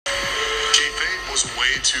was a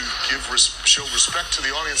way to show respect to the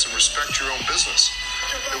audience and respect your own business.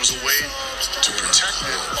 It was a way to protect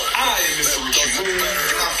it. I am Mr. Richie Moon, and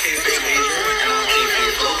I'm K-Fame Adrian, and I'm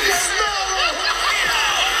K-Fame Focus.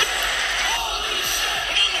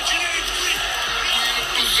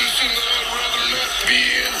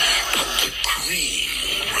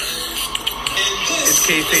 It's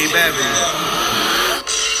K-Fame Avenue.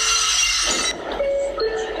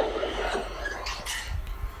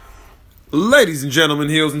 Ladies and gentlemen,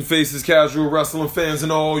 heels and faces, casual wrestling fans,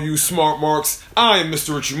 and all you smart marks, I am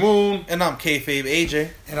Mr. Richie Moon. And I'm K-Fame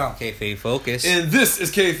AJ. And I'm K-Fame Focus. And this is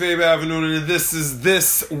Kayfabe Avenue, and this is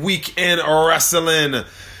This Week in Wrestling.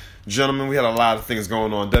 Gentlemen, we had a lot of things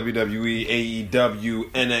going on. WWE,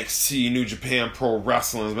 AEW, NXT, New Japan Pro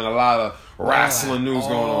Wrestling. There's been a lot of wrestling news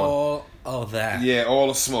going on. All of that. Yeah, all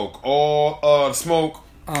the smoke. All the smoke.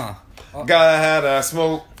 Gotta have that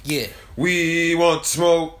smoke. Yeah. We want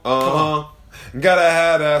smoke. Gotta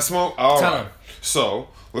have that smoke. All right. So,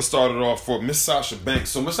 let's start it off for Miss Sasha Banks.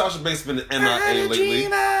 So, Miss Sasha Banks has been in MIA lately.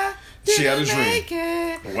 She had a dream.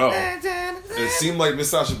 Well, it seemed like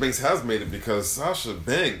Miss Sasha Banks has made it because Sasha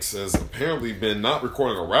Banks has apparently been not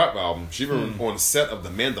recording a rap album. She's been on the set of The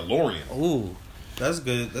Mandalorian. Ooh. That's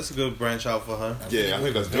good. That's a good branch out for her. Yeah, I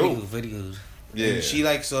think that's dope. Videos. Yeah, and she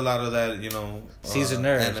likes a lot of that, she's a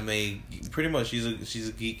nerd. Anime. Pretty much, she's a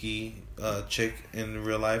geeky chick in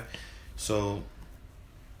real life. So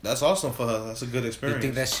that's awesome for her. That's a good experience. You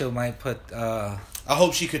think that show might put? I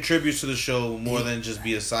hope she contributes to the show more than just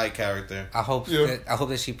be a side character. I hope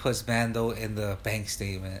that she puts Mando in the bank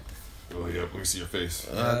statement. Oh yeah, let me see your face.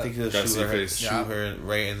 I think he'll shoot Yeah. her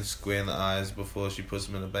right in the square in the eyes before she puts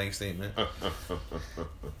him in the bank statement.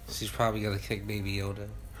 She's probably gonna kick Baby Yoda.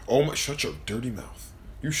 Oh my! Shut your dirty mouth.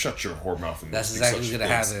 You shut your whore mouth and that's speak exactly such what's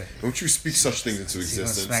gonna things. happen. Don't you speak such things into She's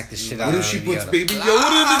existence. gonna smack the shit out What of if she puts Yoda? Baby Yoda in the,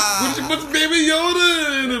 what if she puts Baby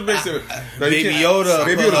Yoda in the bank statement? No, you Baby can't. Yoda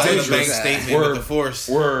Baby put Yoda's her in the dangerous. bank statement with the Force.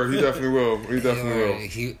 Word, he definitely will. He definitely will.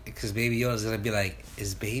 Because Baby Yoda's gonna be like,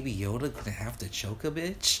 is Baby Yoda gonna have to choke a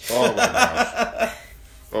bitch? Oh my gosh.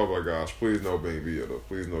 Oh my gosh. Please no Baby Yoda.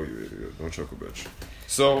 Please no you idiot. Don't choke a bitch.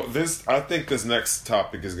 So I think this next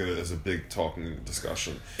topic is a big talking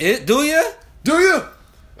discussion. Do you? Do you?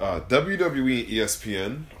 WWE and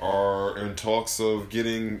ESPN are in talks of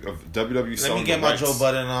getting WWE. Let me get my Joe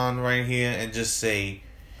Budden on right here and just say,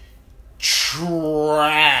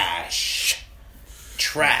 trash.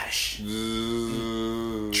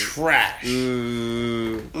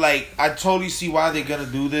 Like, I totally see why they're gonna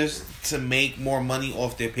do this to make more money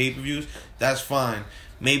off their pay-per-views. That's fine.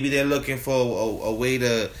 Maybe they're looking for a way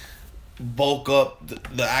to bulk up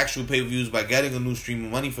the actual pay-per-views by getting a new stream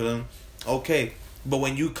of money for them. Okay. But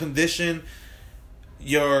when you condition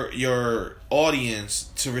your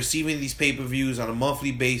audience to receiving these pay-per-views on a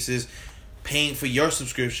monthly basis, paying for your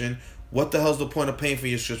subscription, what the hell's the point of paying for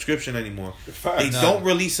your subscription anymore? They don't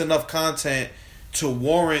release enough content to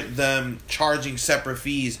warrant them charging separate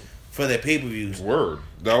fees for their pay-per-views. Word.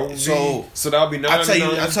 That'll be $9.99.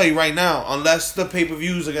 I'll tell you right now, unless the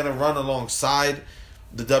pay-per-views are gonna run alongside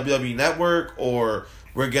the WWE Network, or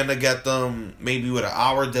we're gonna get them maybe with an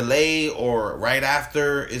hour delay or right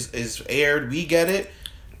after is aired, we get it.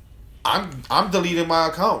 I'm deleting my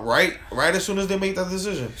account right as soon as they make that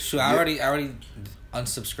decision. Sure, I already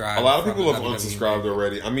unsubscribed. A lot of people have unsubscribed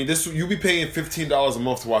already. I mean, you'll be paying $15 a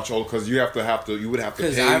month to watch all because you would have to pay.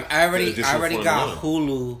 Because I already got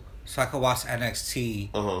Hulu, so I could watch NXT.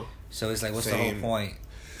 So it's like, what's the whole point?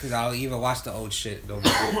 Because I'll even watch the old shit.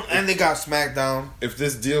 And they got SmackDown. If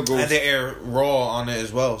this deal goes... And they air Raw on it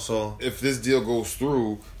as well, so... If this deal goes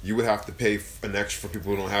through, you would have to pay an extra... For people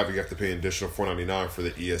who don't have it, you have to pay an additional $4.99 for the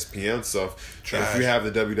ESPN stuff. Trash. And if you have the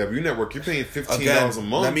WWE Network, you're paying $15 a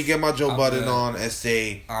month. Let me get my Joe Budden on and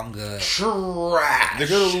say... I'm good. Trash. They're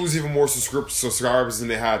going to lose even more subscribers than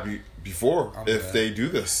they had before they do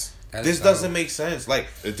this. This doesn't make sense. Like...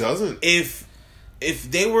 It doesn't. If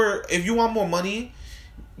you want more money...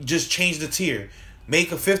 Just change the tier.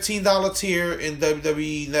 Make a $15 tier in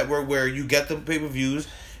WWE Network where you get the pay-per-views,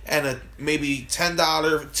 and a maybe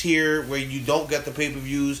 $10 tier where you don't get the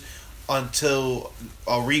pay-per-views until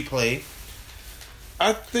a replay.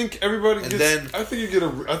 I think everybody gets. I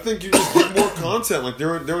think you just get more content. Like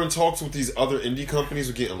they're in talks with these other indie companies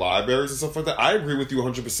with getting libraries and stuff like that. I agree with you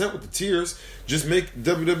 100% with the tiers. Just make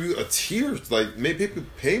WWE a tier. Like make people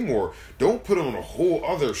pay more. Don't put them on a whole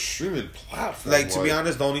other streaming platform. Like to be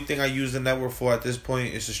honest, the only thing I use the network for at this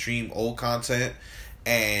point is to stream old content,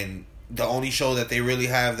 and the only show that they really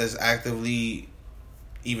have that's actively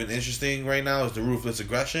even interesting right now is the Ruthless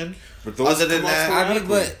Aggression. But other than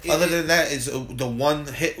that, is the one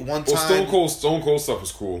time. Stone Cold stuff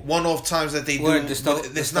is cool. One-off times that they do,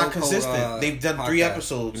 it's not consistent. They've done 3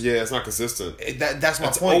 episodes. Yeah, it's not consistent. That's my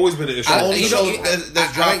point. It's always been an issue. The only show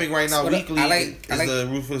that's dropping right now weekly is the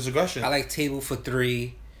Ruthless Aggression. I like Table for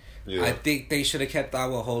 3. Yeah. I think they should have kept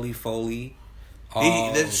on with Holy Foley.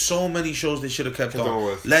 There's so many shows they should have kept on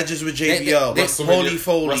with. Legends with JBL, Holy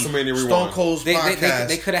Foley, Stone Cold's podcast.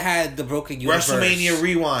 They could have had the Broken Universe. WrestleMania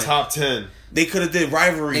Rewind. Top 10. They could have did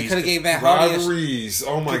rivalries. They could have gave Matt Hardy rivalries.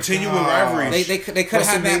 Oh my god! Continue with rivalries. They could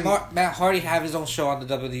have had Matt Hardy have his own show on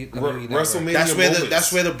the WWE WrestleMania.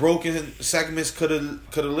 That's where the broken segments could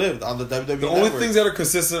have lived on the WWE. The only things that are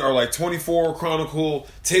consistent are like 24 Chronicle,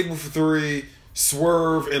 Table for 3,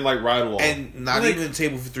 Swerve, and like Ride Along. And not even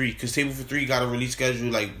Table for 3, because Table for 3 got a release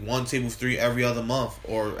schedule like one Table for 3 every other month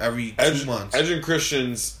or every 2 months. Edge and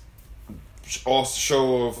Christian's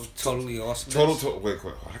show of Totally Awesome. Wait,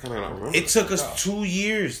 how can I not remember? It took us 2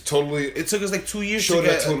 years. It took us like 2 years show to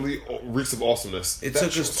get that totally reeks of awesomeness. It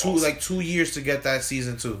took us 2 years to get that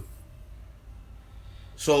season 2.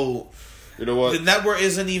 So you know what? The network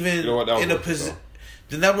isn't even in a position.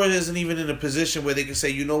 The network isn't even in a position where they can say,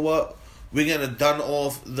 you know what, we're gonna done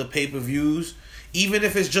off the pay-per-views, even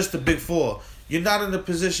if it's just the big 4. You're not in a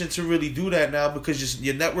position to really do that now because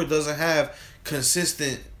your network doesn't have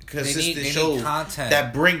consistent shows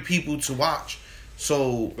that bring people to watch.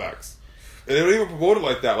 So facts. And they don't even promote it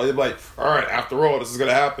like that. Like they're like, all right, after all, this is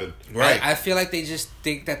gonna happen. Right. I feel like they just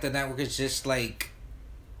think that the network is just like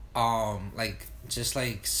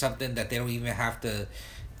something that they don't even have to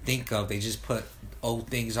think of. They just put old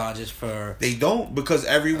things on just for. They don't, because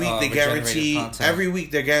every week they guarantee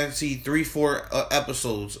 3-4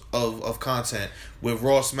 episodes of content with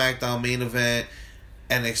Raw, SmackDown, Main Event,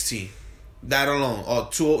 NXT. That alone, or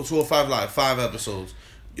 205 Live, 5 episodes.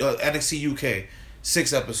 NXT UK,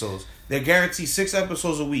 6 episodes. They're guaranteed 6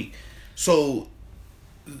 episodes a week. So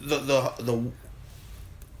the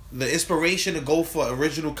inspiration to go for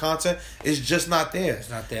original content is just not there. It's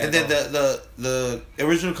not there. And then the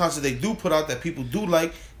original content they do put out that people do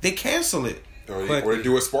like, they cancel it. Or they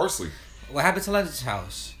do it sparsely. What happened to Legends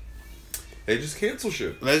House? They just cancel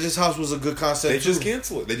shit. Legends House was a good concept. They just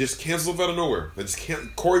cancel it. They just cancel it out of nowhere. They just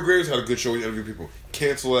can't. Corey Graves had a good show with interview people.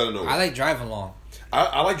 Cancel it out of nowhere. I like Drive Along.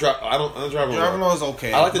 I like Drive. I don't Drive Along. Drive Along is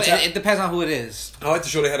okay. I like it depends on who it is. I like the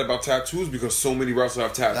show they had about tattoos because so many wrestlers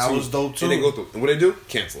have tattoos. That was dope too. And they go through. And what they do?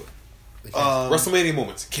 Cancel it. WrestleMania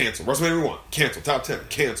moments, cancel. WrestleMania Rewind, cancel. Top 10,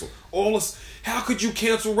 cancel. All this. How could you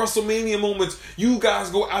cancel WrestleMania moments? You guys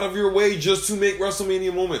go out of your way just to make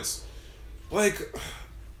WrestleMania moments. Like,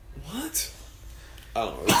 what? I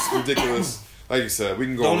don't know. It's ridiculous. Like you said, we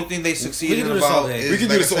can go. The only thing they succeeded about is we can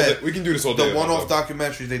do this all day. The one-off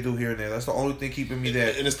documentaries they do here and there. That's the only thing keeping me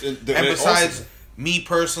there. And besides awesome. Me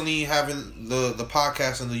personally having the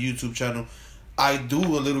podcast and the YouTube channel, I do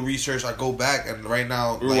a little research. I go back and right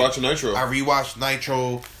now we're watching Nitro. I rewatched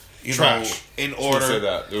Nitro. Trash. In order. Say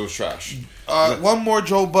that it was trash. One more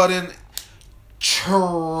Joe Budden.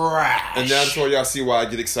 Trash. And that's why y'all see why I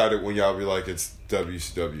get excited when y'all be like, it's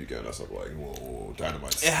WCW again. That's like, whoa,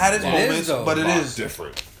 Dynamite. It had its moments, but it is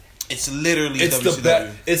different. It's literally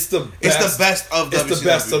WCW. It's the best of WCW. It's the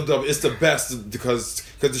best of WCW. It's the best because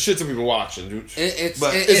the shit that we've been watching, dude. It's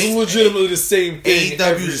legitimately the same thing.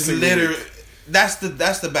 AEW is literally that's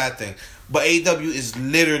the bad thing. But AEW is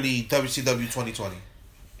literally WCW 2020.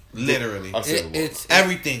 Literally, it's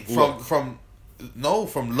everything from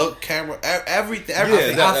look, camera, everything.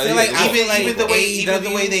 Yeah, I feel like even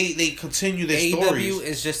the way they continue their AEW stories. AEW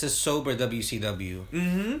is just a sober WCW.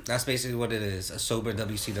 Mm-hmm. That's basically what it is, a sober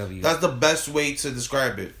WCW. That's the best way to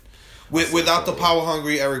describe it. Without the power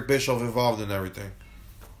hungry Eric Bischoff involved in everything.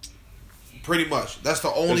 Pretty much, that's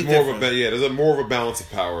the only difference. There's more of a balance of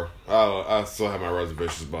power. I still have my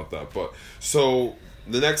reservations about that, but so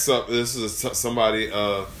the next up, this is somebody.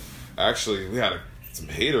 Actually, we had some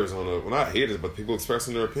haters on it. Well, not haters, but people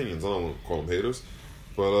expressing their opinions. I don't want to call them haters,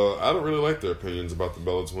 but I don't really like their opinions about the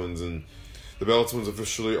Bella Twins, and the Bella Twins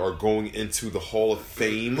officially are going into the Hall of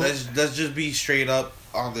Fame. Let's just be straight up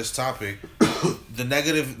on this topic. The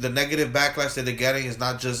negative backlash that they're getting is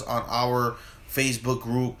not just on our Facebook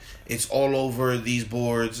group. It's all over these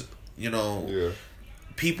boards.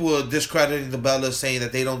 People are discrediting the Bellas, saying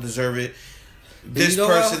that they don't deserve it. This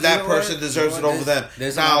person, that person deserves it over them.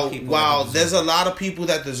 Now, while there's a lot of people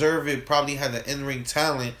that deserve it, probably have the in-ring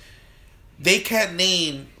talent, they can't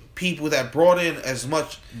name people that brought in as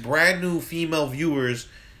much brand new female viewers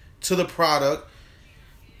to the product.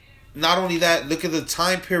 Not only that, look at the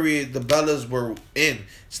time period the Bellas were in.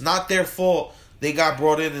 It's not their fault they got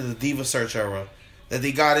brought in the Diva Search era. that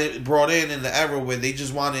they got it brought in the era where they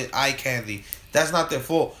just wanted eye candy. That's not their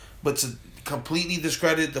fault. But to completely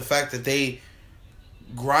discredit the fact that they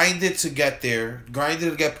grinded to get there, grinded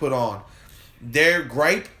to get put on. Their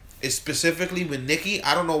gripe is specifically with Nikki.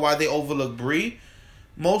 I don't know why they overlook Brie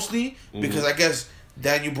mostly, because I guess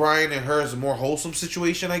Daniel Bryan and her is a more wholesome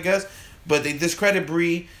situation, I guess. But they discredit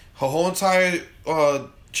Brie, her whole entire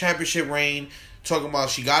championship reign, talking about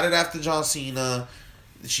she got it after John Cena.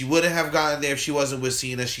 She wouldn't have gotten there if she wasn't with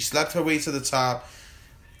Cena. She slept her way to the top.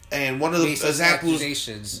 And one of the baseless examples,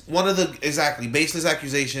 accusations. Baseless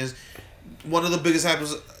accusations. One of the big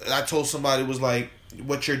examples I told somebody was like,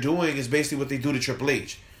 what you're doing is basically what they do to Triple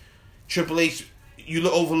H. Triple H, you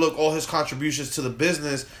overlook all his contributions to the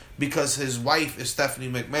business because his wife is Stephanie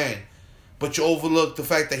McMahon. But you overlook the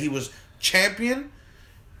fact that he was champion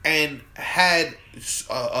and had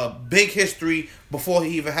a big history before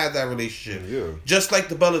he even had that relationship. Yeah. Just like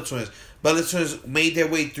the Bella Twins. Bella Twins made their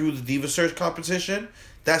way through the Diva Search competition.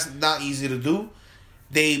 That's not easy to do.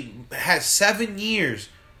 They had 7 years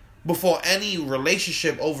before any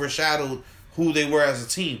relationship overshadowed who they were as a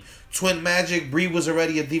team. Twin Magic, Brie was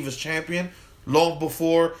already a Divas champion long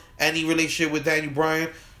before any relationship with Daniel Bryan.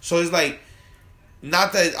 So it's like,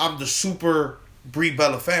 not that I'm the super Brie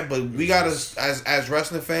Bella fan, but we gotta, as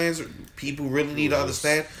wrestling fans, people really need to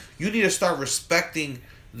understand, you need to start respecting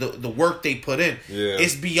the work they put in. Yeah.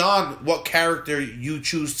 It's beyond what character you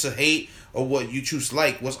choose to hate or what you choose to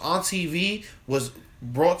like. What's on TV was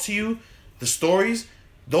brought to you, the stories,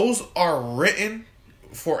 those are written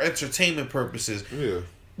for entertainment purposes. Yeah.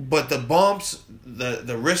 But the bumps,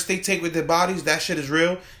 the risks they take with their bodies, that shit is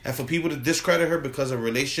real. And for people to discredit her because of a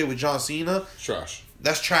relationship with John Cena, Trash.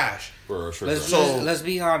 that's trash. For sure. Let's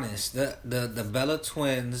be honest. The Bella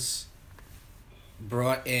Twins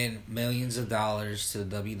brought in millions of dollars to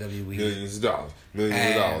the WWE. Millions of dollars. And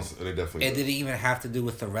they definitely it didn't even have to do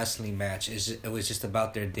with the wrestling match. It was just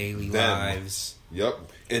about their daily lives. Yep.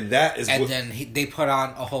 And that is then they put on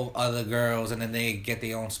a whole other girls, and then they get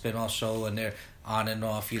their own spin-off show, and they're on and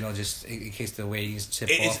off, just in case the ratings chip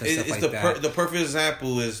off and stuff like that. The perfect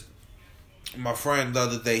example is my friend the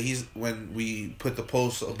other day. When we put the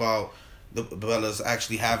post about the Bellas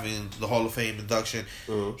actually having the Hall of Fame induction,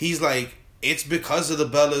 he's like, it's because of the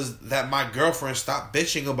Bellas that my girlfriend stopped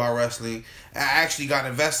bitching about wrestling and actually got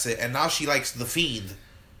invested, and now she likes The Fiend.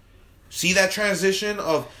 See that transition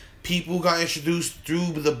of people got introduced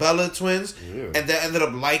through the Bella Twins, and they ended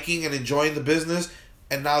up liking and enjoying the business,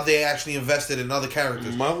 and now they actually invested in other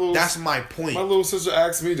characters. That's my point. My little sister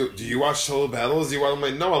asked me, do you watch Total Battles? I'm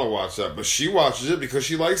like, no, I don't watch that. But she watches it because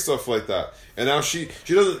she likes stuff like that. And now she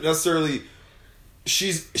doesn't necessarily...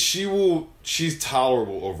 She's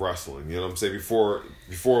tolerable of wrestling, you know what I'm saying? Before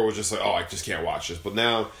it was just like, oh, I just can't watch this. But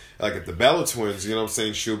now, like at the Bella Twins, you know what I'm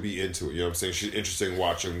saying, she'll be into it, you know what I'm saying? She's interested in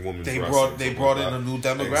watching women's wrestling. They brought in a new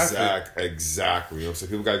demographic. Exactly. You know what I'm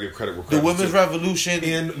saying? People gotta give credit where the women's revolution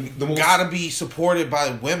and gotta be supported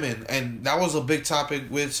by women, and that was a big topic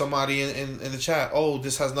with somebody in the chat. Oh,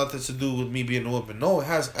 this has nothing to do with me being a woman. No, it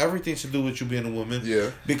has everything to do with you being a woman.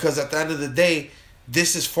 Yeah. Because at the end of the day,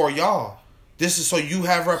 this is for y'all. This is so you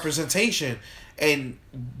have representation. And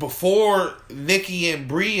before Nikki and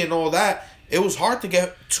Brie and all that, it was hard to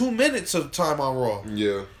get 2 minutes of time on Raw.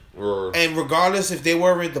 Yeah. And regardless if they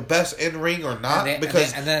were in the best in-ring or not,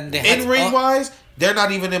 because then in-ring wise, they're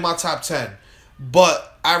not even in my top 10.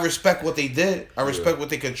 But I respect what they did. I respect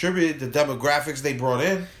what they contributed, the demographics they brought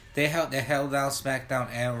in. They held down SmackDown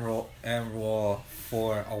and Raw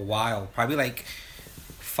for a while. Probably like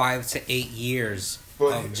 5 to 8 years.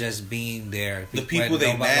 Of just being there, the people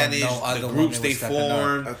they managed, the groups they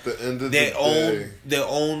formed, at the end of their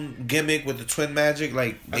own gimmick with the Twin Magic,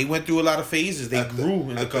 like they went through a lot of phases. They grew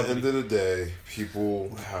in the company. At the end of the day,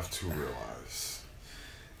 people have to realize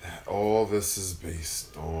that all this is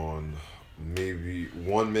based on maybe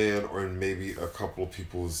one man or maybe a couple of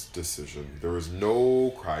people's decision. There is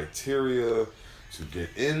no criteria to get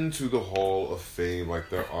into the Hall of Fame like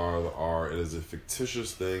there are. It is a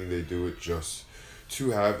fictitious thing. They do it just to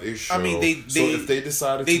have a show. I mean, so if they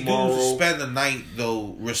decided tomorrow, do spend the night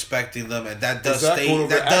though respecting them, and that does stay.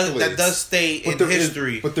 That does stay in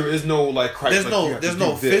history. But there is no like criteria. There's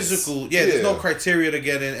no physical. There's no criteria to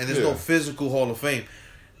get in, and there's no physical Hall of Fame.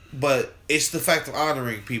 But it's the fact of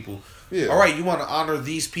honoring people. Yeah. All right, you want to honor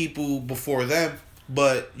these people before them,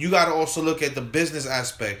 but you got to also look at the business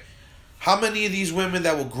aspect. How many of these women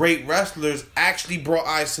that were great wrestlers actually brought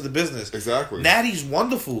eyes to the business? Exactly. Natty's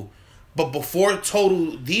wonderful. But before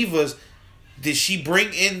Total Divas, did she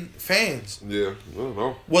bring in fans? Yeah, I don't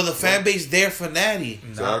know. Was the fan base there for Natty?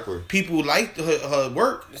 Exactly. People liked her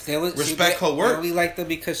work. Respect her work. They only liked her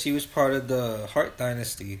because she was part of the Hart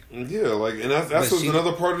Dynasty. Yeah, like, and that's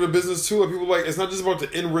another part of the business too. Like, people like, it's not just about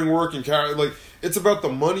the in ring work and character. Like, it's about the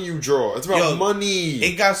money you draw. It's about money.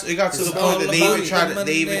 It got to the point that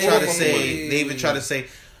they even tried to say,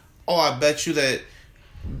 oh, I bet you that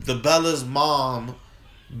the Bella's mom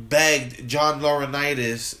begged John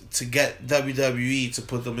Laurinaitis to get WWE to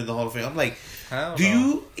put them in the Hall of Fame. I'm like, do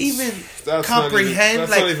you even comprehend?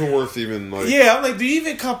 That's not even worth even like. Yeah, I'm like, do you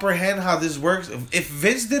even comprehend how this works? If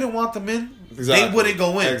Vince didn't want them in, they wouldn't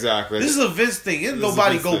go in. Exactly. This is a Vince thing.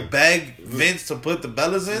 Nobody go beg Vince to put the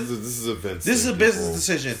Bellas in. This is a Vince. This is a business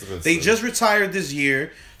decision. They just retired this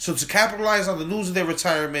year, so to capitalize on the news of their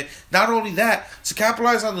retirement, not only that, to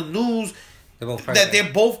capitalize on the news that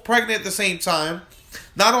they're both pregnant at the same time.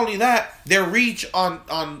 Not only that, their reach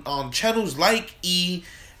on channels like E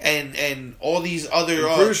and all these other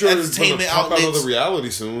entertainment outlets. Another reality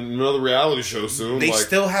soon, another reality show soon. They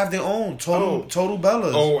still have their own total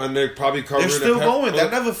Bellas. Oh, and they're probably covering. They're still going.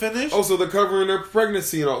 That never finished. Oh, so they're covering their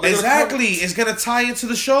pregnancy and all. Exactly, it's gonna tie into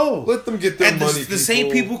the show. Let them get their money. The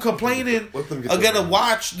same people complaining are gonna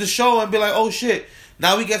watch the show and be like, "Oh shit."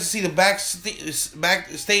 Now we get to see the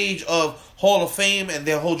backstage of Hall of Fame and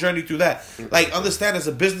their whole journey through that. Like, understand, it's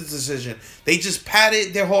a business decision. They just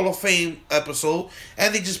padded their Hall of Fame episode,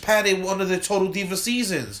 and they just padded one of their Total Diva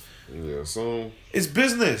seasons. Yeah, so it's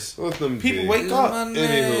business. Let them people wake up.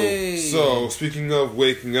 Anywho, so speaking of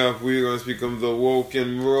waking up, we're gonna speak of the woke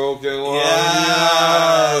and broken one.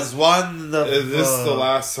 Yes, wonderful. Is this the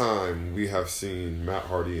last time we have seen Matt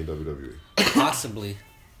Hardy in WWE? Possibly.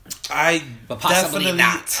 But possibly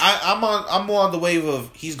not. I'm more on the wave of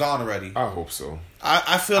he's gone already. I hope so.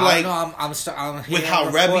 I feel like I'm with how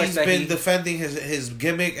Rebby's been defending his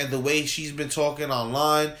gimmick and the way she's been talking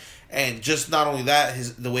online, and just not only that,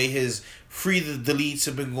 the way his free the deletes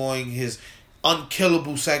have been going, his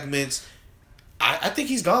unkillable segments. I think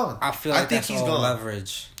he's gone. I feel like that's all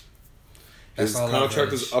leverage. His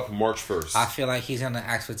contract is up March 1st. I feel like he's going to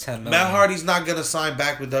ask for $10 million. Matt Hardy's not going to sign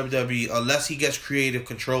back with WWE unless he gets creative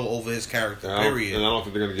control over his character, period. And I don't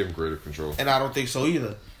think they're going to give him creative control. And I don't think so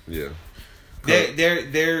either. Yeah.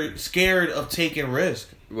 They're scared of taking risk.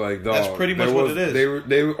 Like, dog, that's pretty much what it is.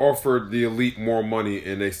 They offered the Elite more money,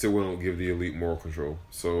 and they still wouldn't give the Elite more control.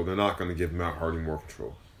 So they're not going to give Matt Hardy more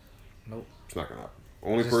control. Nope. It's not going to happen.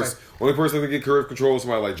 Only person that can get creative control is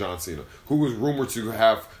somebody like John Cena, who was rumored to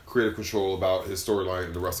have creative control about his storyline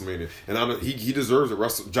in the WrestleMania, and he deserves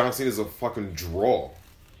it. John Cena is a fucking draw.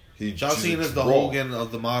 John Cena is the Hogan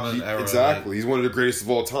of the modern era. Exactly, he's one of the greatest of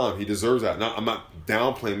all time. He deserves that. I'm not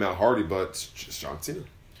downplaying Matt Hardy, but it's just John Cena.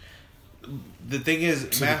 The thing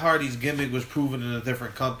is, Matt Hardy's gimmick was proven in a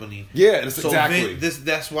different company. Yeah, exactly.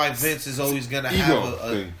 That's why Vince is always going to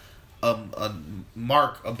have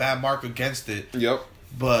a bad mark against it. Yep.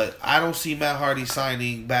 But I don't see Matt Hardy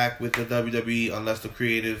signing back with the WWE unless the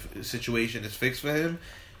creative situation is fixed for him.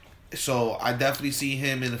 So I definitely see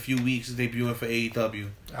him in a few weeks debuting for AEW.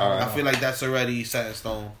 I feel like that's already set in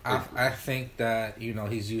stone. I think that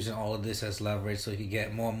he's using all of this as leverage so he can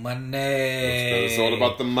get more money. It's all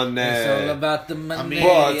about the money. It's all about the money. I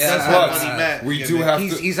mean, that's money, Matt. We do have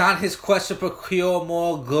to. He's on his quest to procure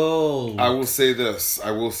more gold. I will say this.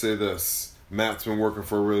 Matt's been working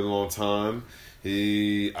for a really long time.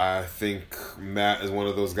 I think Matt is one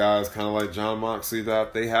of those guys, kind of like John Moxley,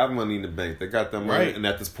 that they have money in the bank. They got that money, and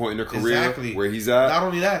at this point in their career, where he's at. Not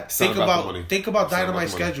only that, think about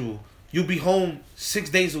Dynamite's schedule. You'll be home 6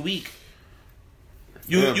 days a week.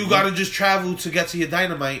 You got to just travel to get to your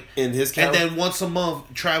Dynamite, and then once a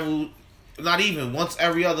month travel. Not even once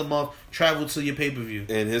every other month, travel to your pay-per-view.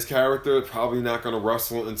 And his character is probably not going to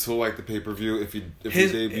wrestle until like the pay-per-view. If he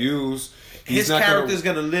debuts, his character is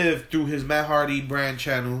going to live through his Matt Hardy brand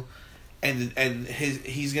channel, and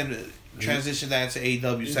he's going to transition that into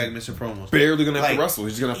AEW segments and promos. Barely going to have to wrestle.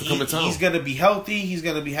 He's going to have to come to town. He's going to be healthy. He's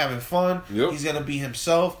going to be having fun. Yep. He's going to be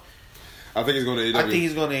himself. I think he's going to AEW. I think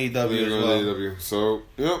he's going to AEW as well. AEW. So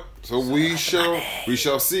yep. So we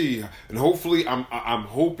shall see, and hopefully, I'm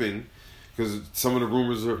hoping. Because some of the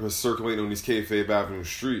rumors are circulating on these kayfabe Avenue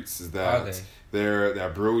streets is that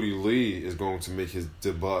that Brody Lee is going to make his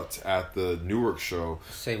debut at the Newark show.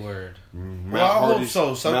 Say word. I hope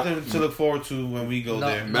so. Something to look forward to when we go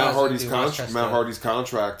there. Matt Hardy's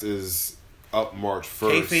contract is up March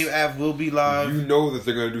 1st. Kayfabe Ave will be live. You know that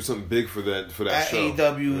they're going to do something big for that at show.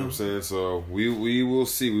 AEW. You know what I'm saying? So we will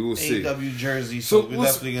see. We will see. AEW Jersey. So we're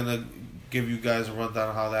definitely going to give you guys a rundown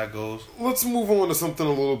of how that goes. Let's move on to something a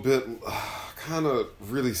little bit kind of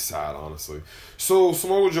really sad, honestly. So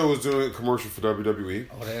Samoa Joe was doing a commercial for WWE,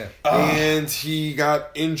 and he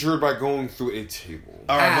got injured by going through a table.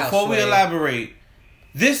 All right, before we elaborate,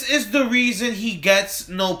 this is the reason he gets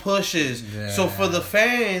no pushes. Yeah. So for the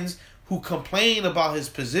fans who complain about his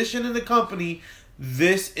position in the company,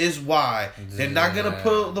 this is why they're not gonna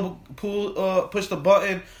push the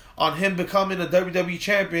button on him becoming a WWE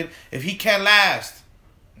champion if he can't last.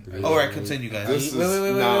 All right, continue, guys.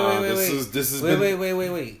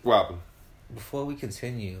 Wait. What happened? Before we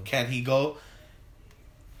continue, can he go?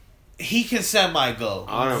 He can semi-go.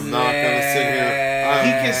 I am not gonna sit here.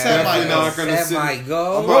 He can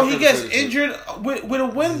semi-go. Bro, he gets injured with a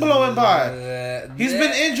wind blowing by. He's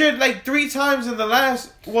been injured like 3 times in the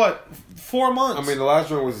last 4 months. I mean, the last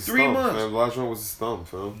one was his 3 months. Man. The last one was his thumb,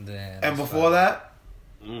 fam. And before that.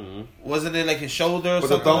 Wasn't it like his shoulder or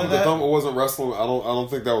something like that? The thumb wasn't wrestling. I don't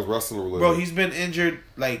think that was wrestling related. Bro, he's been injured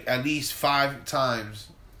like at least 5 times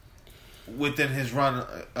within his run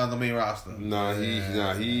on the main roster.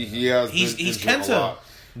 He has. He's Kenta.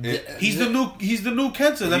 He's the new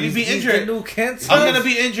Kenta. Let me be injured. The new Kenta. I'm gonna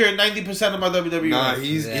be injured 90% of my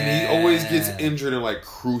WWE. And he always gets injured in like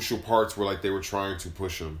crucial parts where like they were trying to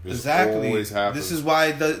push him. Exactly. Always happens. This is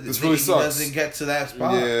why this really he doesn't get to that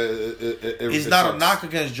spot. Yeah, it's not sucks. A knock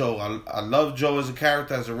against Joe. I love Joe as a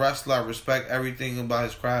character, as a wrestler. I respect everything about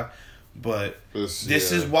his craft. But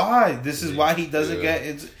this is why. This is why he doesn't get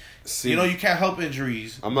it. See, you can't help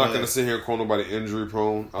injuries. I'm not gonna sit here and call nobody injury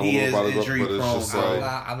prone. He is injury prone. It's just like,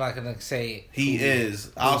 I'm not gonna say he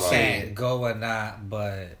is. I'll say it. Go or not,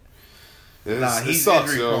 but it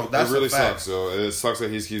sucks, yo. It really sucks, yo. It sucks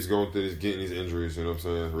that he keeps going through getting these injuries. You know what I'm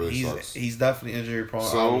saying? It really sucks. He's definitely injury prone.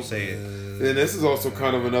 So, I will say it. And this is also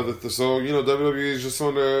kind of another. So WWE is just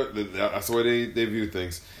on that's the way they view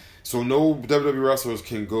things. So no WWE wrestlers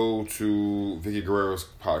can go to Vicky Guerrero's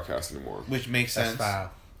podcast anymore, which makes sense. That's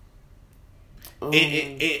foul.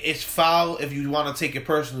 It's foul if you want to take it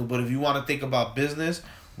personal, but if you want to think about business,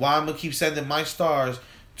 why I'm gonna keep sending my stars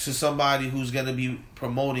to somebody who's gonna be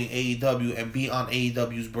promoting AEW and be on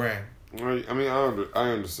AEW's brand? Right. I mean, I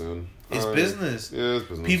understand. It's business. Yeah, it's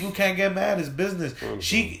business. People can't get mad. It's business.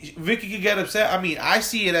 Vicky can get upset. I mean, I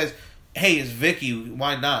see it as, hey, it's Vicky.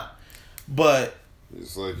 Why not? But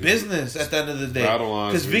it's like business at the end of the day.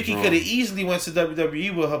 Because Vicky could have easily went to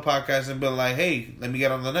WWE with her podcast and been like, hey, let me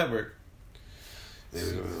get on the network.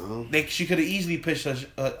 She could have easily pitched her.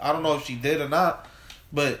 I don't know if she did or not,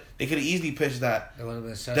 but they could have easily pitched that.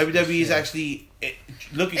 WWE is actually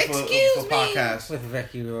looking for podcasts with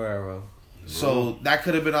Vicky Guerrero. So that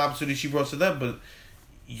could have been an opportunity she brought to them, but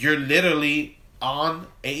you're literally on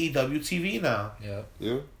AEW TV now. Yeah.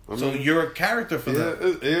 So you're a character for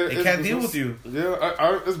them. They can't deal with you.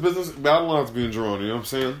 Yeah, it's business. Battle lines being drawn. You know what I'm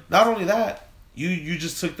saying? Not only that, you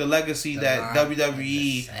just took the legacy that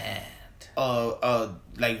WWE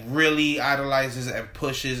like really idolizes and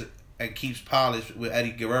pushes and keeps polished with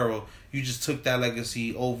Eddie Guerrero. You just took that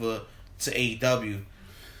legacy over to AEW.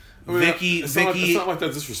 I mean, Vicky, it's not like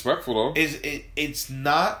that's disrespectful though. It's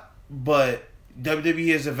not, but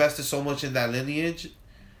WWE has invested so much in that lineage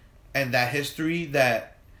and that history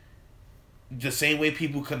that the same way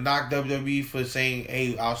people could knock WWE for saying,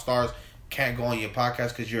 "Hey, our stars can't go on your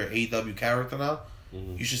podcast because you're an AEW character now,"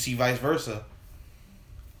 you should see vice versa.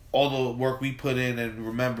 All the work we put in and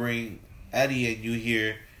remembering Eddie and you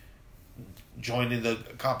here joining the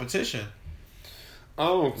competition.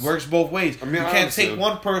 Works both ways. I mean, you can't take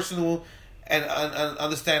one personal and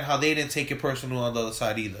understand how they didn't take it personal on the other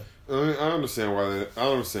side either. I mean, I understand why they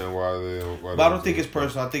don't. But I don't think it's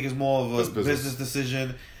personal. I think it's more of a business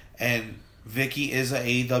decision. And Vicky is an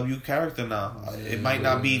AEW character now. It might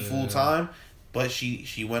not be full time, but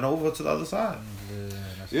she went over to the other side.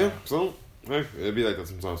 So. It'd be like that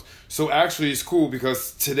sometimes. So actually, it's cool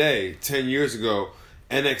because today, 10 years ago,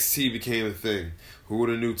 NXT became a thing. Who would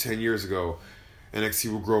have knew 10 years ago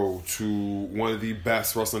NXT would grow to one of the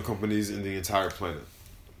best wrestling companies in the entire planet?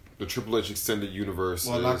 The Triple H Extended Universe.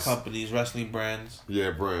 Well, not companies, wrestling brands. Yeah,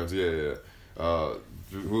 brands. Yeah.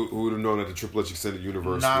 Who would have known that the Triple H Extended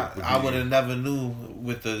Universe? I would have never knew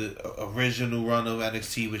with the original run of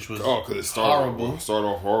NXT, which was because it started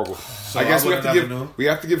horrible. So I guess we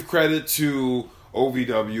have to give credit to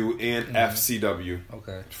OVW and FCW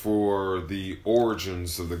for the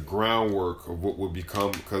origins of the groundwork of what would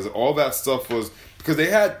become, because all that stuff was because they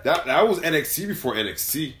had that was NXT before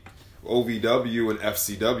NXT. OVW and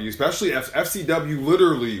FCW, especially FCW,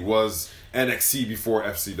 literally was NXT before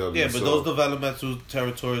FCW. Yeah, but those developmental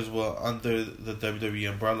territories were under the WWE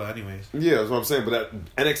umbrella anyways. Yeah, that's what I'm saying. But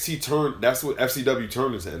that NXT turned, that's what FCW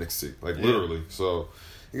turned into NXT. Like, literally. So,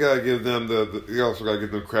 You gotta give them you also gotta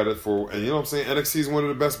give them credit for, and you know what I'm saying. NXT is one of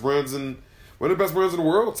the best brands in the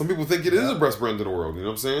world. Some people think it is the best brand in the world. You know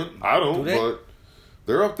what I'm saying? I don't, but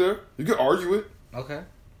they're up there. You can argue it. Okay.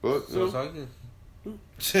 But so let's argue.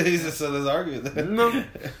 Jesus, so let's argue that. No,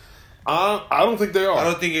 I don't think they are. I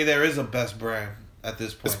don't think there is a best brand at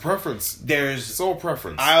this point. It's preference. There's all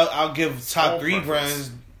preference. I'll give top three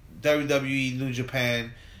brands: WWE, New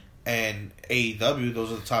Japan, and AEW.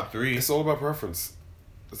 Those are the top three. It's all about preference.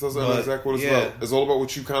 That's exactly what it's about. It's all about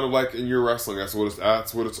what you kind of like in your wrestling. That's what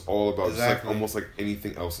it's all about. Exactly. It's like almost like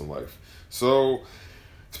anything else in life. So,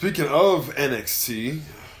 speaking of NXT,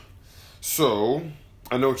 so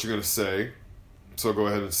I know what you're gonna say. So go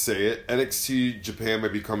ahead and say it. NXT Japan may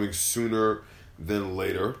be coming sooner than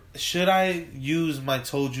later. Should I use my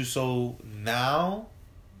 "told you so" now,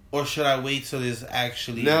 or should I wait till it's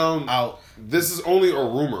actually out? This is only a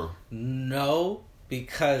rumor. No.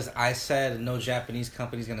 Because I said no Japanese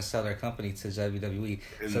company is going to sell their company to WWE.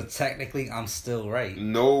 So technically, I'm still right.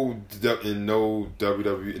 No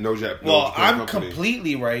WWE, no Japan. Well, I'm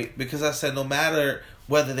completely right because I said no matter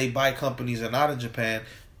whether they buy companies or not in Japan,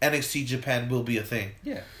 NXT Japan will be a thing.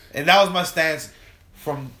 Yeah. And that was my stance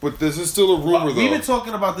But this is still a rumor, though. We've been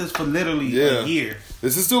talking about this for literally a year.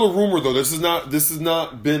 This is still a rumor, though. This has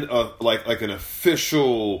not been like an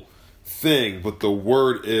official thing, but the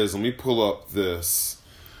word is, let me pull up this.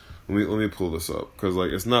 Let me pull this up because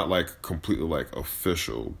it's not completely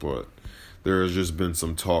official, but there has just been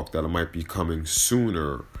some talk that it might be coming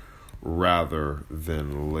sooner rather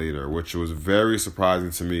than later, which was very surprising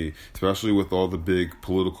to me, especially with all the big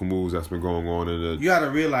political moves that's been going on in the. You got to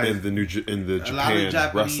realize in the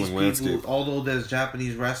Japan wrestling landscape. Although there's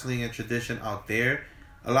Japanese wrestling and tradition out there,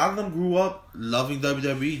 a lot of them grew up loving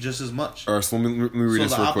WWE just as much. All right, so let me read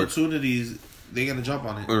this real quick. So the opportunities, they're going to jump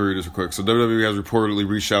on it. Let me read this real quick. So WWE has reportedly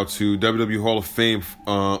reached out to WWE Hall of Fame,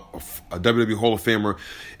 WWE Hall of Famer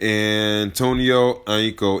Antonio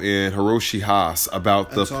Inoki and Hiroshi Haas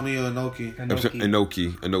about Antonio Inoki.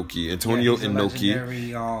 Antonio Inoki.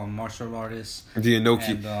 Legendary martial artist. The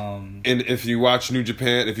Inoki. And if you watch New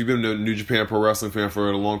Japan, if you've been a New Japan Pro Wrestling fan for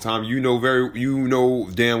a long time, you know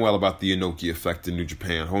damn well about the Inoki effect in New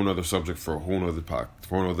Japan. Whole nother subject for a whole nother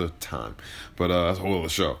time. But that's a whole other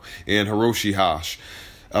show. And Hiroshi Haas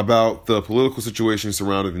about the political situation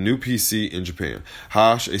surrounding the new PC in Japan.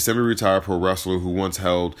 Haas, a semi-retired pro wrestler who once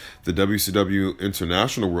held the WCW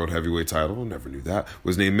International World Heavyweight title, never knew that,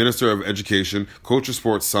 was named Minister of Education, Culture,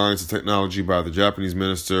 Sports, Science, and Technology by the Japanese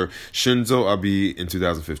Minister Shinzo Abe in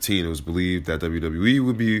 2015. It was believed that WWE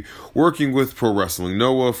would be working with Pro Wrestling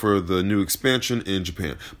Noah for the new expansion in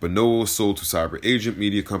Japan, but Noah was sold to Cyber Agent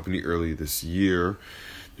Media Company early this year.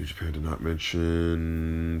 New Japan did not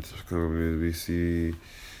mention BC.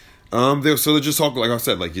 So they're just talking, like I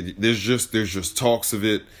said, there's just talks of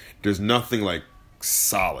it. There's nothing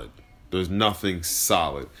solid. There's nothing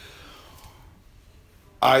solid.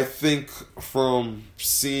 I think from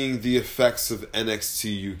seeing the effects of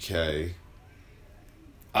NXT UK,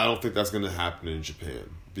 I don't think that's going to happen in Japan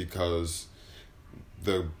because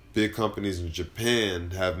the big companies in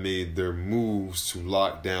Japan have made their moves to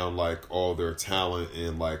lock down all their talent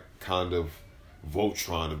and kind of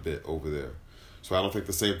Voltron a bit over there. So I don't think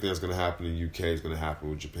the same thing that's going to happen in the UK is going to happen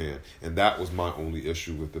with Japan. And that was my only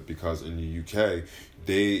issue with it because in the UK,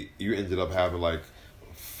 you ended up having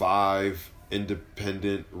 5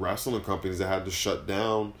 independent wrestling companies that had to shut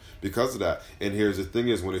down because of that. And here's the thing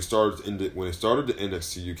is when they started the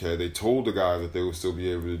NXT UK, they told the guys that they would still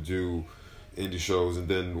be able to do indie shows, and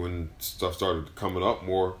then when stuff started coming up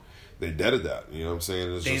more, they deaded that. You know what I'm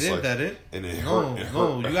saying? They did dead it. And it hurt.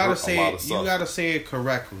 You gotta say it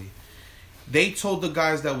correctly. They told the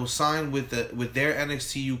guys that were signed with their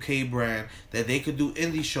NXT UK brand that they could do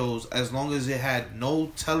indie shows as long as it had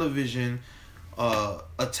no television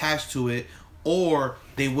attached to it, or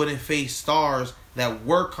they wouldn't face stars that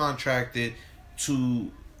were contracted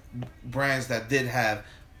to brands that did have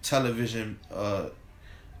television.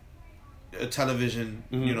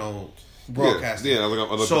 Broadcasting. Yeah,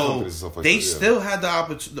 other companies and stuff like they that. Still had the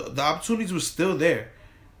opportunity. The opportunities were still there.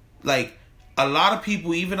 A lot of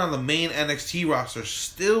people, even on the main NXT roster,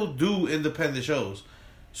 still do independent shows.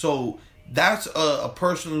 So that's a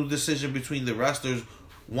personal decision between the wrestlers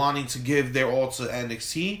wanting to give their all to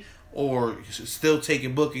NXT or still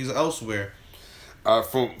taking bookings elsewhere.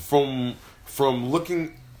 From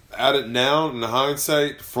looking at it now in the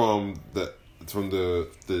hindsight, from the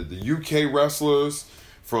UK wrestlers,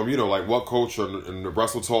 from What Culture and the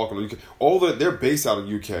Wrestle Talk and the UK, all that they're based out of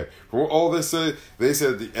UK. From all they said the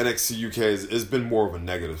NXT UK has been more of a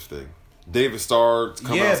negative thing. David Starr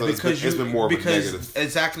coming out, so it's been more of a because negative.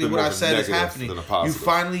 exactly what I said is happening. You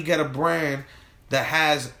finally get a brand that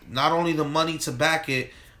has not only the money to back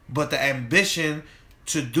it, but the ambition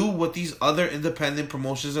to do what these other independent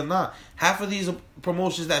promotions are not. Half of these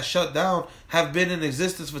promotions that shut down have been in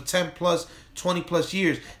existence for 10 plus, 20 plus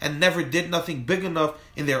years and never did nothing big enough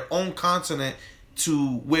in their own continent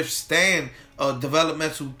to withstand a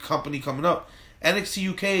developmental company coming up.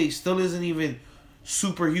 NXT UK still isn't even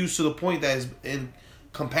super huge to the point that is in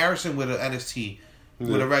comparison with an NXT.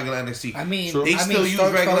 With a regular NXT, they still use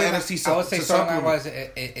regular NXT. I would say storyline-wise,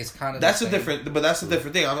 it's kind of that's a different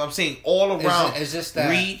thing. I'm saying all around. It's just that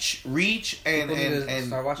reach, and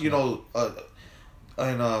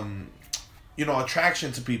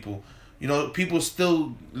attraction to people. People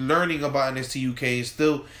still learning about NXT UK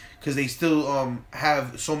still because they still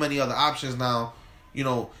have so many other options now.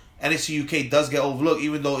 NXT UK does get overlooked,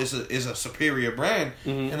 even though it's a superior brand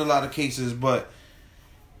in a lot of cases, but.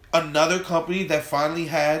 Another company that finally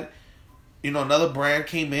had, another brand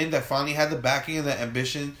came in that finally had the backing and the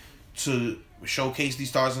ambition to showcase these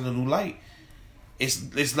stars in a new light.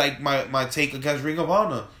 It's like my take against Ring of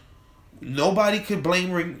Honor. Nobody can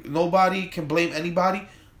blame anybody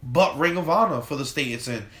but Ring of Honor for the state it's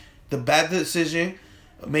in. The bad decision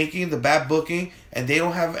making, the bad booking, and they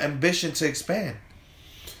don't have ambition to expand.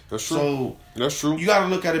 That's true. So that's true. You got to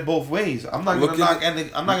look at it both ways. I'm not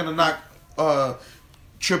gonna knock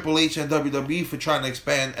Triple H and WWE for trying to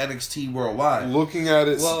expand NXT worldwide. Looking at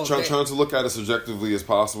it, trying to look at it subjectively as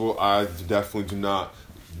possible, I definitely do not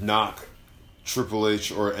knock Triple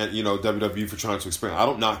H or WWE for trying to expand. I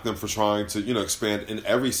don't knock them for trying to expand in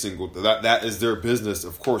every single that is their business.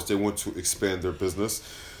 Of course, they want to expand their business.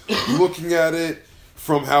 Looking at it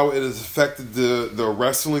from how it has affected the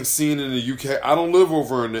wrestling scene in the UK, I don't live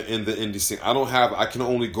over in the indie scene. I can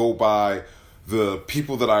only go by the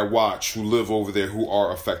people that I watch who live over there who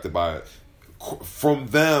are affected by it. From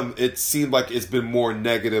them, it seemed like it's been more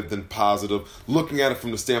negative than positive. Looking at it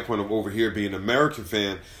from the standpoint of over here being an American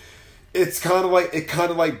fan, it's kind of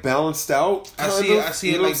like balanced out. I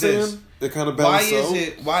see it like this. It kind of balanced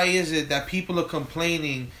out. Why is it that people are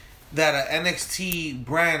complaining that an NXT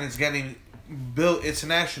brand is getting built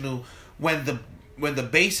international when the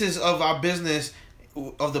basis of our business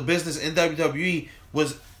in WWE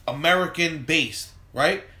was American based,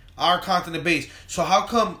 right? Our continent based. So how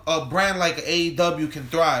come a brand like AEW can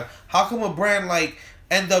thrive? How come a brand like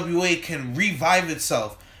NWA can revive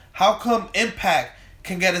itself? How come Impact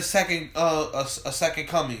can get a second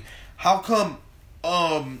coming? How come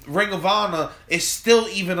Ring of Honor is still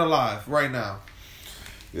even alive right now?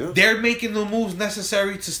 Yeah. They're making the moves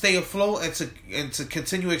necessary to stay afloat and to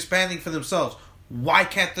continue expanding for themselves. Why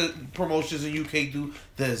can't the promotions in UK do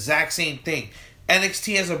the exact same thing?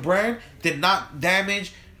 NXT as a brand did not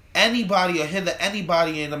damage anybody or hinder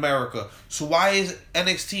anybody in America. So why is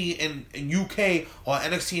NXT in UK or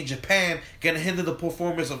NXT in Japan going to hinder the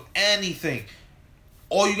performance of anything?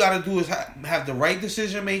 All you got to do is have the right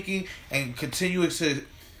decision making and continue to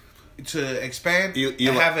expand and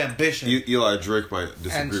have ambition. Eli Drake might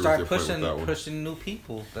disagree and with start your point with that one. pushing new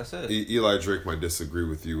people. That's it. Eli Drake might disagree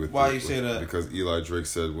with you. Why you say that? Because Eli Drake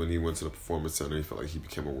said when he went to the Performance Center, he felt like he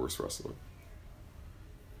became a worse wrestler.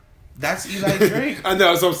 That's Eli Drake. I know,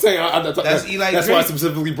 that's what I'm saying. That's Eli Drake. That's why I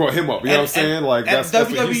specifically brought him up. You know what I'm saying? Like that's what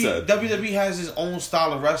you said. WWE has his own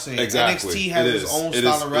style of wrestling. Exactly. NXT has its own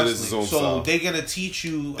style of wrestling. So they're gonna teach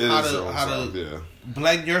you how to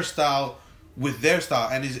blend your style with their style.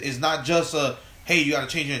 And it's not just hey, you got to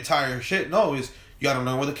change your entire shit. No, you got to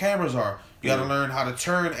learn where the cameras are. You got to learn how to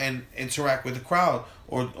turn and interact with the crowd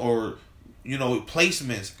or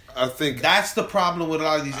placements. I think that's the problem with a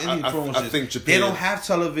lot of these indie promotions. I think Japan, they don't have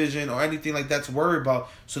television or anything like that to worry about,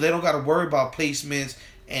 so they don't got to worry about placements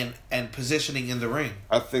and positioning in the ring.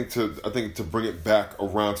 I think to bring it back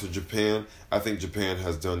around to Japan, I think Japan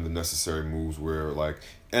has done the necessary moves where like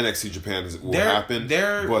NXT Japan will happen,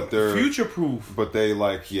 but they're future proof. But they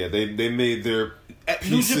they made their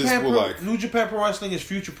pieces New Japan Pro Wrestling is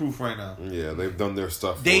future proof right now. Yeah, they've done their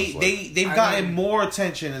stuff. They've gotten more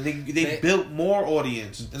attention and they built more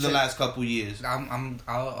audience in the last couple years. I'll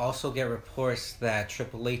also get reports that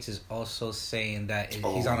Triple H is also saying that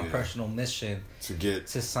he's on a personal mission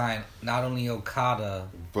to sign not only Okada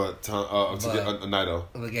but to get Naito.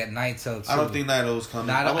 To get Naito too. I don't think Naito's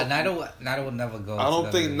coming. Naito would never go. I don't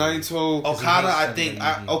think Naito. Okada,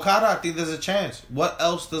 I think there's a chance. What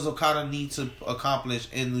else does Okada need to accomplish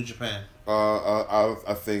in New Japan? I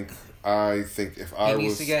think if I was, he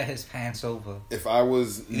needs to get his pants over. If I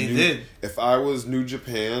was New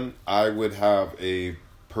Japan, I would have a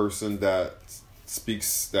person that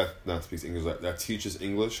speaks English that teaches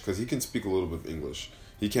English, because he can speak a little bit of English.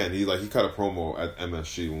 He cut a promo at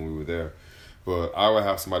MSG when we were there, but I would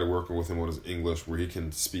have somebody working with him on his English where he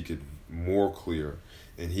can speak it more clear,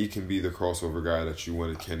 and he can be the crossover guy that you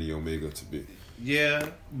wanted Kenny Omega to be. Yeah,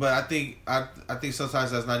 but I think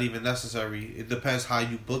sometimes that's not even necessary. It depends how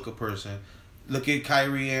you book a person. Look at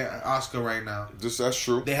Kyrie and Asuka right now. That's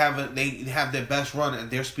true. They have their best run, and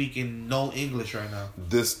they're speaking no English right now.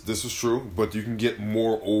 This is true, but you can get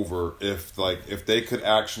more over if they could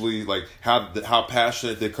actually have how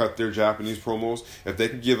passionate they cut their Japanese promos. If they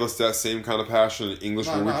could give us that same kind of passion in English,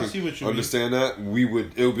 where we can understand that,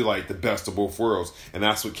 it would be like the best of both worlds, and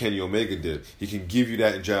that's what Kenny Omega did. He can give you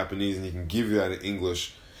that in Japanese, and he can give you that in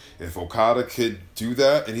English. If Okada could do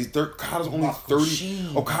that, and Okada's only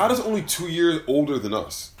 30. Okada's only 2 years older than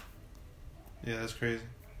us. Yeah, that's crazy.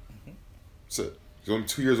 That's it. He's only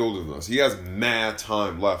 2 years older than us. He has mad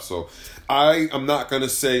time left. So I'm not going to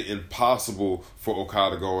say impossible for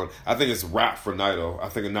Okada going. I think it's wrap for Naito. I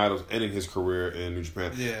think Naito's ending his career in New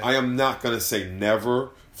Japan. Yeah. I am not going to say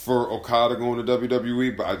never for Okada going to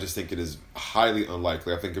WWE, but I just think it is highly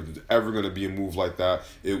unlikely. I think if there's ever going to be a move like that,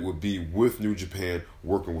 it would be with New Japan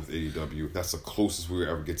working with AEW. That's the closest we will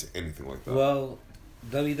ever get to anything like that. Well,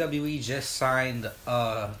 WWE just signed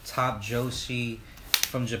top Joshi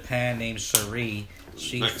from Japan named Sari.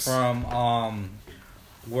 She's from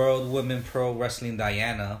World Women Pro Wrestling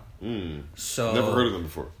Diana. So never heard of them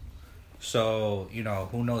before. So,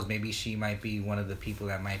 who knows? Maybe she might be one of the people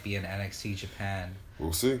that might be in NXT Japan.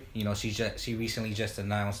 We'll see. She recently just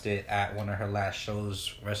announced it at one of her last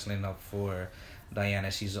shows, wrestling up for Diana.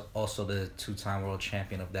 She's also the 2-time world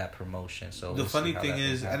champion of that promotion. So the funny thing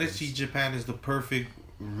is, NXT Japan is the perfect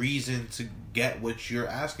reason to get what you're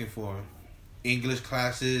asking for, English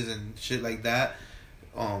classes and shit like that.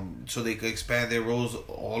 So they could expand their roles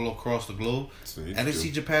all across the globe.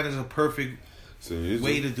 NXT Japan is a perfect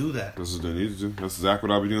way to do that. This is what they need to do. That's exactly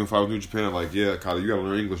what I'll be doing if I was New Japan. I'm like, yeah, Kyle, you gotta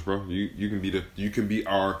learn English, bro. You can be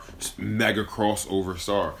our mega crossover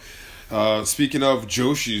star. Speaking of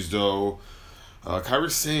Joshis, though, Kairi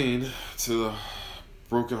Sane, to the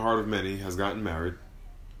broken heart of many, has gotten married.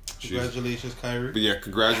 Congratulations, Kairi. But yeah,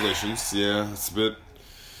 congratulations. Yeah, it's a bit.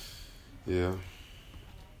 Yeah.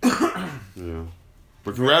 Yeah.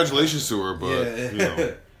 But congratulations to her.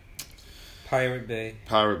 But Pirate Bay.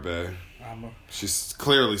 She's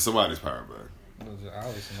clearly somebody's Pirate Bay.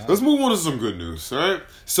 Let's move on to some good news, all right?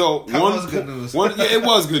 So that was good news. It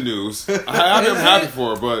was good news. I'm happy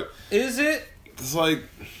for her, but is it? It's like,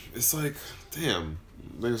 damn,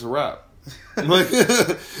 it's a wrap.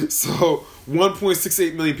 So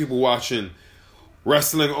 1.68 million people watching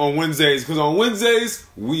wrestling on Wednesdays, because on Wednesdays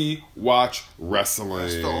we watch wrestling.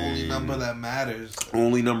 That's the only number that matters.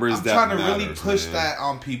 Only numbers I'm that trying to matters, really push that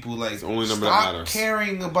on people. Like, it's the only number that matters. Stop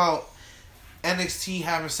caring about NXT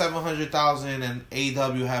having 700,000 and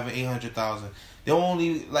AEW having 800,000. The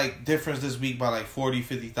only difference this week by 40,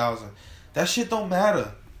 50,000. That shit don't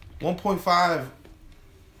matter. 1.5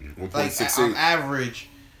 on average.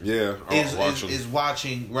 Yeah, is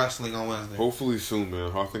watching wrestling on Wednesday. Hopefully soon, man.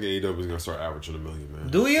 I think AEW is gonna start averaging 1 million, man.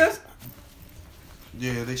 Do you?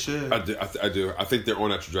 Yeah, they should. I do. I think they're on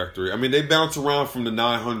that trajectory. I mean, they bounce around from the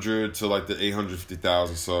 900 to the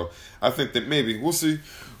 850,000. So I think that maybe we'll see.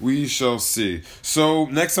 We shall see. So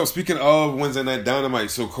next up, speaking of Wednesday Night Dynamite,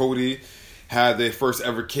 so Cody had their first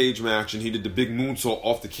ever cage match, and he did the big moonsault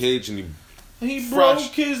off the cage, and he broke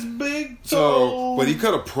his big toe. So, but he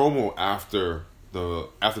cut a promo after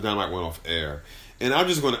Dynamite went off air, and I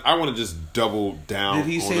want to just double down. Did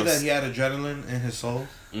he say that he had adrenaline in his soul?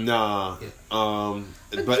 Nah,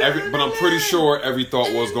 but I'm pretty sure every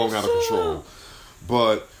thought was going out of control.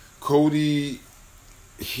 But Cody,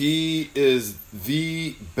 he is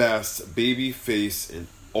the best baby face in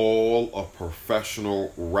all of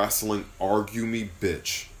professional wrestling. Argue me,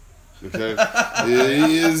 bitch. Okay,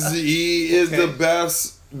 he is the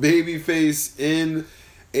best baby face in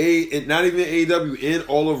not even AEW, in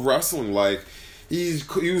all of wrestling. He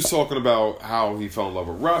was talking about how he fell in love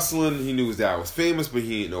with wrestling. He knew his dad was famous, but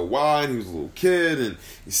he didn't know why. And he was a little kid, and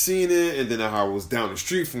he seen it. And then how it was down the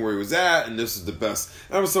street from where he was at, and this is the best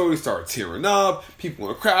episode. He started tearing up. People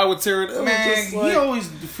in the crowd were tearing. It man, was just he always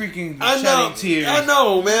freaking shedding tears. I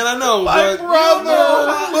know, man. I know. My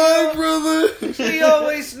brother. He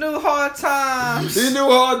always knew hard times. He knew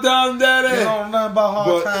hard times, daddy. You don't know about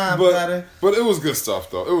hard times, daddy. But it was good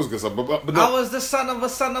stuff, though. It was good stuff. But no. I was the son of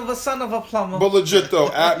a plumber. But legit though,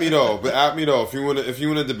 at me though. If you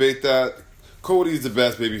wanna debate that, Cody's the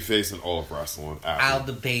best babyface in all of wrestling. I'll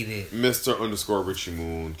debate it. Mr. _ Richie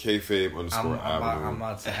Moon, kayfabe _ Avenue. I'm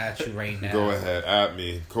about to at you right now. Go ahead, at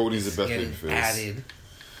me. Cody's the best babyface. Added.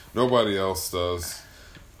 Nobody else does.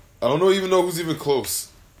 I don't even know who's even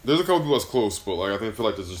close. There's a couple people that's close, but like I feel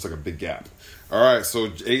like there's just like a big gap. All right, so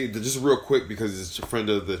just real quick because he's a friend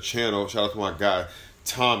of the channel. Shout out to my guy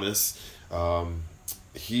Thomas.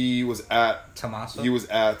 He was at Tommaso? He was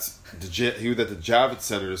at the Javits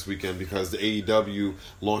Center this weekend because the AEW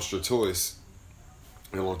launched their toys.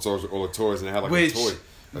 They launched all the toys and they had like a toy.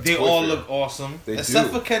 They all look awesome, except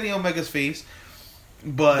for Kenny Omega's face.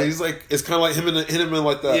 But he's like, it's kind of like him and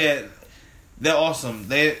like that. Yeah, they're awesome.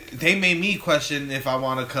 They made me question if I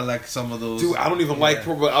want to collect some of those. Dude, I don't even like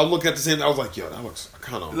pro, but I look at the same. I was like, yo, that looks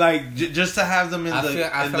kind of like just to have them in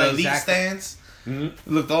the elite stance. Mm-hmm. It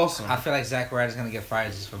looked awesome. I feel like Zack Ryder's gonna get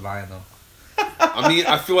fired just for buying them. I mean,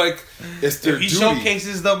 I feel like it's their he duty.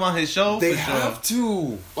 showcases them on his show. They have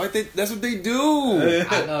to. Like that's what they do.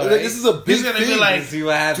 I know, like, right? This is a big He's gonna thing. be like, see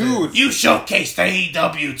what happens. Dude, you showcased the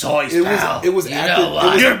AEW toys, pal. It was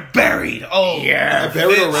You're buried. Oh, yeah. I'm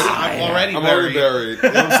buried already. I'm already buried. You know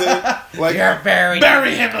what I'm saying? Like, you're buried.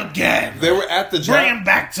 Bury him again. They were at the Bring him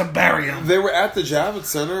back to bury him. They were at the Javits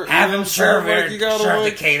Center. Have him serve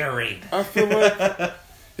the catering. I feel like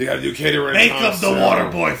you gotta do catering. Make him the water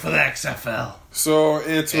boy for the XFL. So,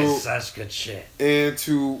 it's such good shit. And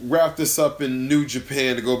to wrap this up in New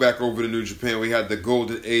Japan, to go back over to New Japan, we had the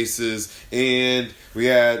Golden Aces, and we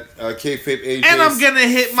had kayfabe AJ's and I'm gonna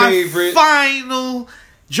hit my final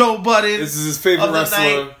Joe Budden. This is his favorite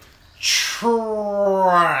wrestler. Trash.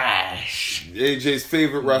 AJ's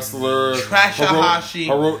favorite wrestler. Trashahashi.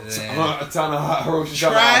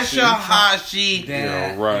 Trashahashi.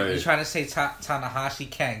 Yeah, right. You're trying to say Tanahashi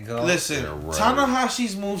can't go? Listen,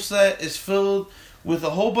 Tanahashi's moveset is filled with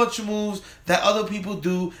a whole bunch of moves that other people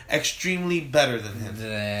do extremely better than him.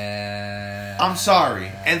 I'm sorry,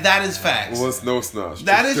 and that is facts. Well, it's no snush.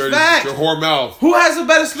 That is facts. Your whore mouth. Who has a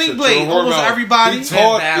better sling blade? Almost everybody. He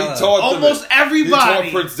taught almost everybody.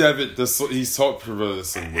 He taught Prince Devitt. He's taught the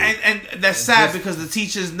sling blade. And that's sad because the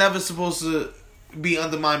teacher's never supposed to be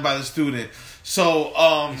undermined by the student. So,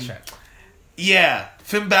 yeah,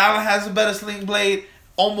 Finn Balor has a better sling blade.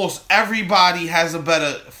 Almost everybody has a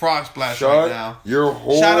better frog splash right now.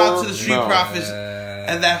 Shout out to the Street Profits,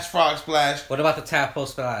 and that's frog splash. What about the tap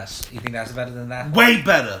post splash? You think that's better than that? Way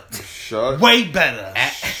better. Way better.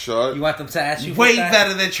 You want them to ask you? Way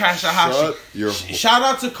better than Trashahashi. Shout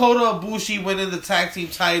out to Kota Ibushi winning the tag team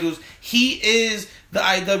titles. He is the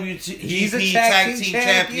IWGP Tag Team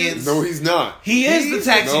Champion. No, he's not. He is the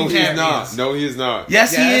Tag Team Champion. No, he is not.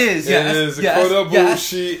 Yes, he is. It is Kota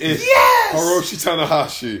Ibushi and Hiroshi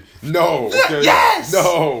Tanahashi. No. Okay? Yes.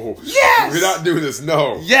 No. Yes. We're not doing this.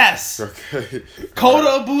 No. Yes. Okay.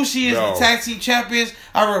 Kota Ibushi is the Tag Team Champions.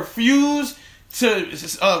 I refuse to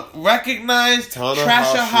recognize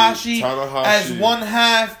Trashahashi as one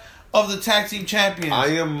half of the Tag Team Champions.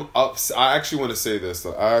 I actually want to say this.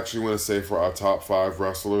 I actually want to say for our top 5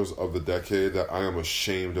 wrestlers of the decade that I am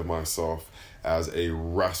ashamed of myself as a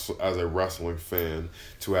wrestling fan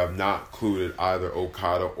to have not included either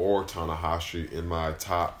Okada or Tanahashi in my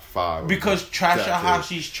top 5. Because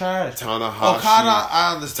Trashahashi's trash. Okada,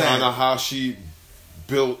 I understand.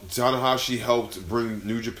 Tanahashi helped bring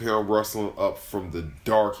New Japan Wrestling up from the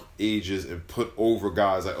dark ages and put over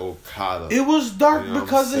guys like Okada. It was dark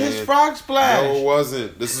because of his frog splash. No, it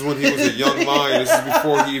wasn't. This is when he was a young lion. This is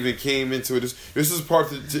before he even came into it. This is part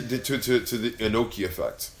to the Inoki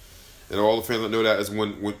effect. And all the fans that know that is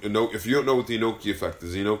when if you don't know what the Inoki effect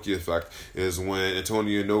is when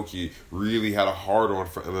Antonio Inoki really had a hard-on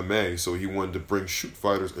for MMA, so he wanted to bring shoot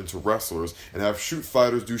fighters into wrestlers and have shoot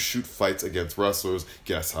fighters do shoot fights against wrestlers.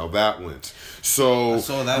 Guess how that went? So,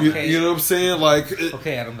 you know what I'm saying? Like,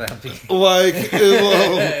 Adam Bambi. Like,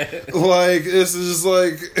 this is just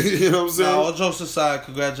like, you know what I'm saying? Now, all jokes aside,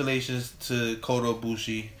 congratulations to Kota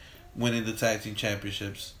Ibushi winning the tag team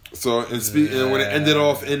championships. So, and when it ended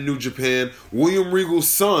off in New Japan, William Regal's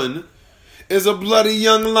son is a bloody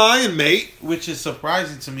young lion, mate. Which is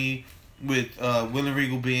surprising to me with William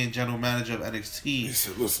Regal being general manager of NXT. He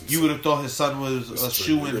said, "Listen, you would have thought his son was a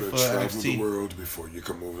shoo-in for NXT. The world before you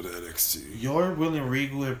come over to NXT." Your William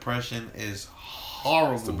Regal impression is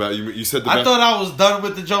horrible. You said I thought I was done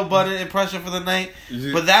with the Joe Budden impression for the night,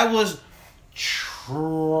 but that was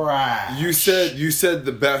trash. You said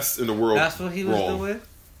the best in the world. That's what he was doing.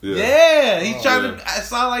 Yeah, he's trying to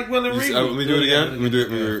sound like William Regal. Let me do it again. Let me do it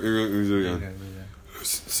again.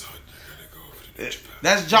 Listen, son, you're gonna go over to New Japan.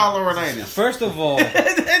 That's John Laurinaitis. First of all,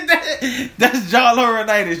 that's John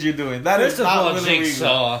Laurinaitis you're doing. That first is of not all, William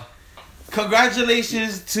Jigsaw.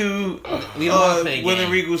 Congratulations to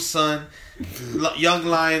William Regal's son, Young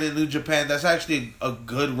Lion in New Japan. That's actually a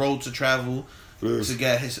good road to travel to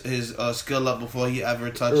get his skill up before he ever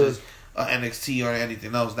touches NXT or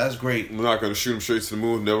anything else. That's great. We're not going to shoot him straight to the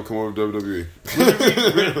moon, never come over to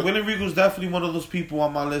WWE. William Regal's definitely one of those people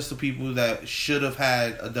on my list of people that should have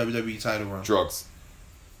had a WWE title run. Drugs.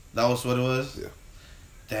 That was what it was? Yeah.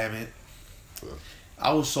 Damn it. Yeah.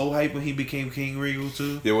 I was so hyped when he became King Regal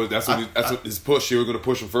too. Yeah, well, that's what his push. He was going to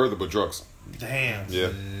push him further, but drugs. Damn. Yeah.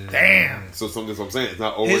 Damn. So that's what I'm saying. It's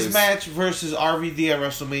not always... His match versus RVD at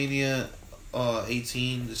WrestleMania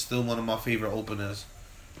 18 is still one of my favorite openers.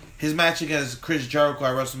 His match against Chris Jericho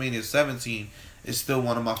at WrestleMania 17 is still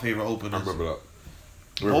one of my favorite openers. I remember that.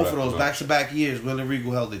 Both of those back-to-back years, William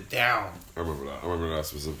Regal held it down. I remember that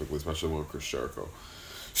specifically, especially one with Chris Jericho.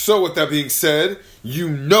 So with that being said, you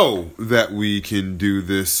know that we can do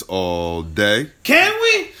this all day. Can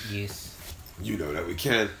we? Yes. You know that we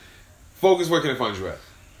can. Focus, where can they find you at?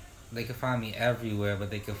 They can find me everywhere,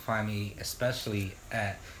 but they can find me especially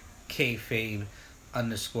at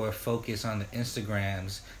kayfabe_focus on the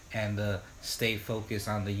Instagrams and stay focused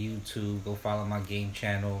on the YouTube. Go follow my game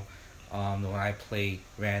channel when I play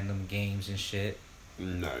random games and shit.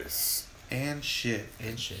 Nice. And shit.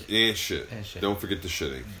 Don't forget the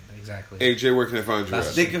shitting. Exactly. AJ, where can I find you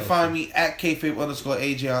at? They can find me at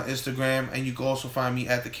kayfabe_AJ on Instagram, and you can also find me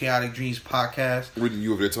at the Chaotic Dreams Podcast. What are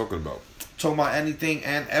you over there talking about? Talking about anything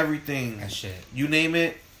and everything. And shit. You name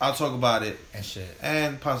it, I'll talk about it. And shit.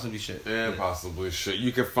 And possibly shit.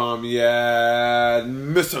 You can find me at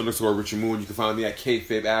Mr_Richard Moon. You can find me at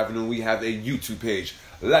Kayfabe Avenue. We have a YouTube page.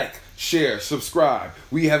 Like, share, subscribe.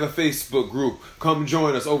 We have a Facebook group. Come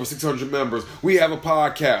join us. Over 600 members. We have a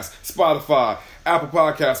podcast. Spotify, Apple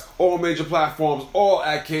Podcasts, all major platforms, all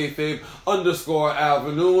at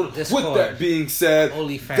Kayfabe_Avenue. Discord. With that being said,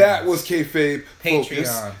 OnlyFans. that was Kayfabe Patreon.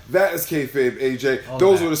 Focus. That is Kayfabe AJ. All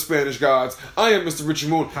Those that. were the Spanish gods. I am Mr. Richard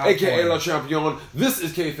Moon, Popcorn. aka La Champion. This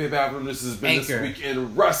is Kayfabe Avenue. This has been Anchor. This Week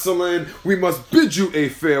in Wrestling. We must bid you a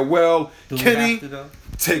farewell. Do we Kenny, have to, though?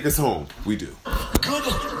 take us home. We do.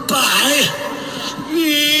 Goodbye.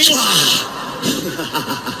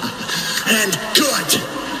 And good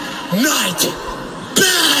night.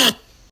 Bad.